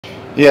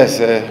Yes,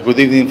 good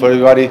evening for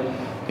everybody.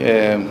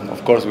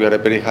 Of course, we are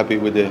very happy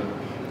with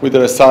the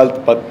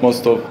result, but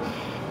most of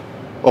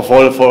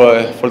all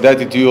for the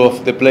attitude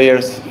of the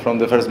players from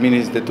the first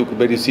minutes. They took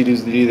very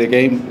seriously the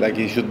game, like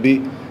it should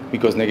be,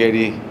 because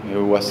Negeri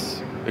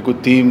was a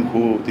good team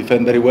who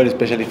defend very well,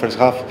 especially first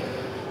half.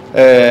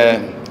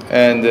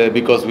 And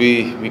because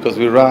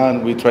we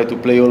run, we try to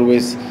play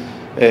always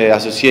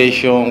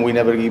association. We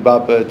never give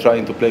up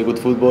trying to play good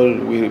football.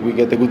 We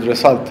get a good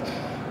result.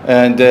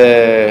 And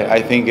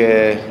I think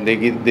they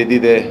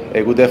did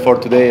a good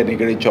effort today and a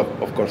great job,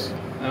 of course.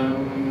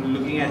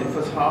 Looking at the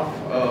first half,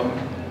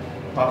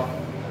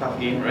 tough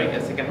game, right? The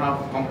second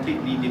half,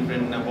 completely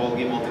different ball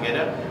game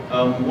altogether.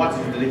 What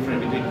is the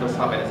difference between first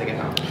half and the second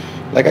half?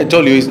 Like I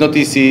told you, it's not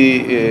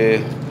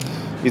easy.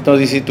 It's not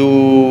easy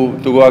to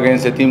go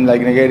against a team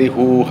like Negeri,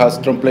 who has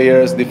strong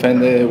players,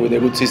 defend with a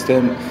good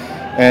system,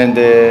 and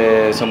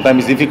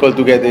sometimes it's difficult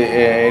to get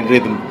in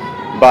rhythm.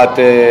 But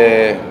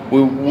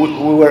we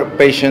were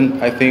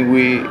patient. I think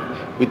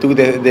we took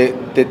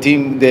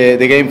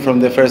the game from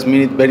the first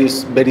minute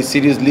very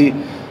seriously,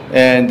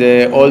 and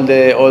all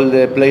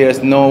the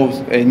players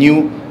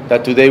knew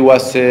that today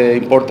was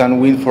an important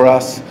win for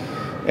us.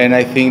 And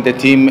I think the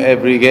team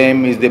every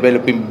game is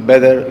developing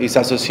better, is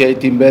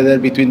associating better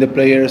between the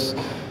players,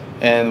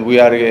 and we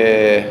are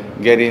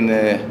getting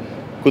a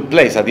good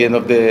place at the end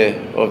of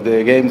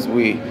the games.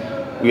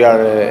 We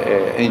are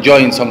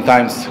enjoying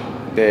sometimes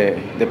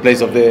the place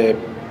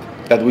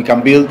that we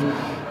can build,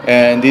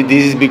 and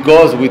this is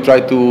because we try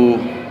to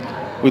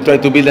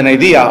build an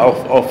idea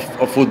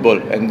of football,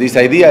 and this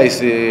idea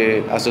is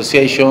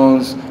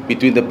associations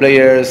between the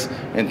players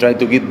and try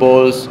to get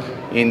balls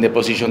in the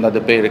position that the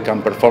player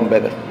can perform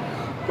better.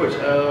 Coach,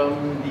 the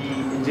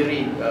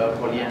injury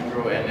for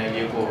Leandro and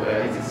Diego,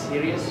 is it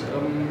serious?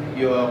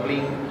 You are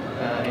playing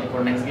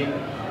for next game?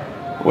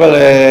 Well,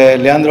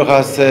 Leandro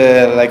has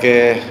like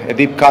a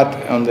deep cut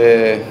on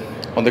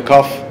the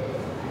cuff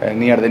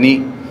near the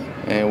knee,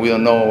 and we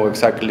don't know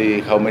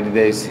exactly how many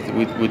days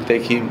it will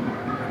take him.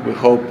 We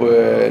hope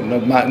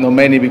not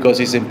many, because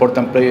he's an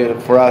important player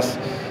for us.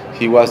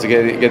 He was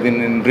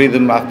getting in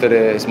rhythm after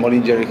a small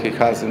injury he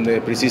has in the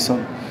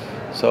preseason.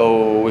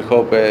 So we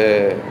hope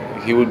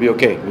he will be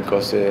okay,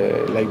 because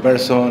like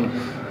Berson,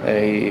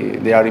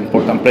 they are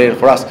important players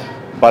for us.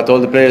 But all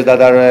the players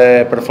that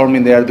are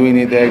performing, they are doing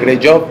it a great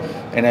job,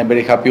 and I'm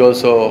very happy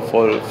also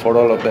for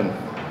all of them.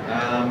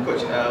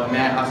 Coach, may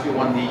I ask you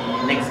on the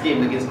next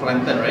game against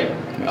Kelantan, right?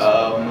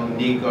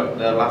 They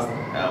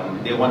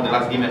won the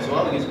last game as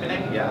well against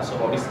Penang. Yeah, so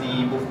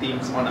obviously both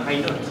teams on a high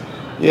note.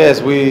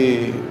 Yes,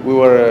 we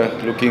were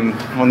looking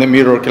on the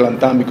mirror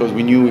Kelantan, because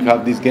we knew we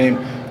have this game.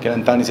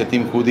 Kelantan is a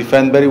team who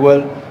defend very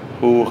well,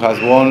 who has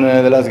won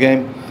the last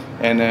game,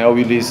 and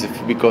obviously it's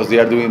because they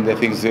are doing the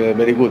things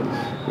very good.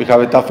 We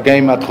have a tough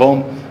game at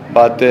home,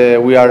 but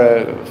we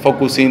are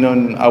focusing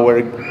on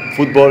our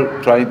football,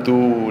 trying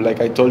to,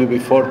 like I told you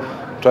before,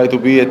 try to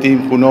be a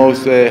team who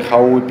knows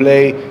how we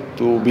play,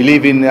 to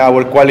believe in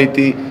our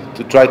quality,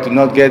 to try to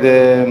not get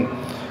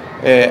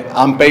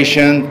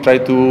impatient, try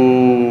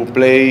to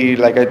play,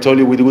 like I told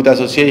you, with good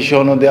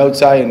association on the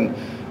outside,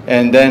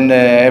 and then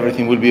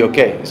everything will be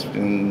okay.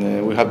 And,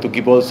 we have to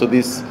keep also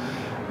this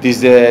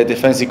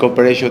defensive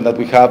cooperation that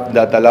we have,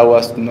 that allow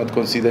us to not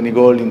concede any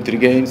goal in 3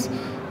 games.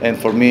 And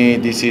for me,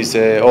 this is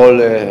all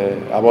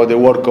about the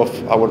work of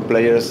our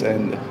players,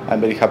 and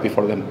I'm very happy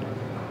for them.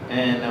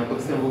 And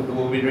Pakistan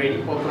will be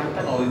ready for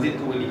Kelantan, or is it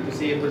too early to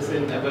say a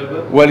person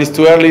available? Well, it's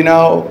too early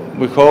now.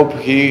 We hope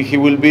he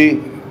will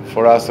be.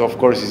 For us, of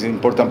course, he's an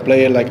important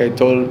player, like I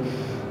told.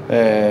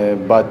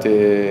 But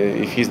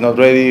if he's not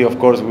ready, of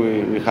course,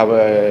 we have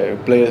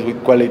players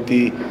with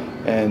quality,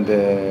 and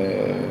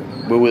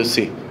we will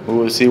see. We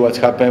will see what's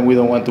happened. We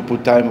don't want to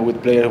put time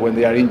with players when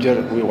they are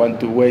injured. We want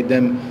to wait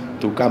them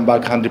to come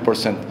back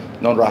 100%,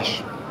 not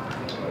rush.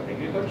 Thank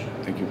you, Coach.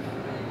 Thank you.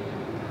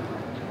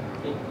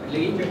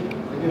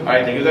 All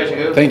right, thank you,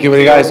 guys. Thank you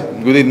very guys.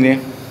 Good evening.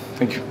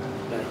 Thank you.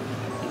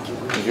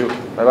 Thank you.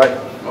 Bye bye.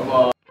 Bye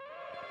bye.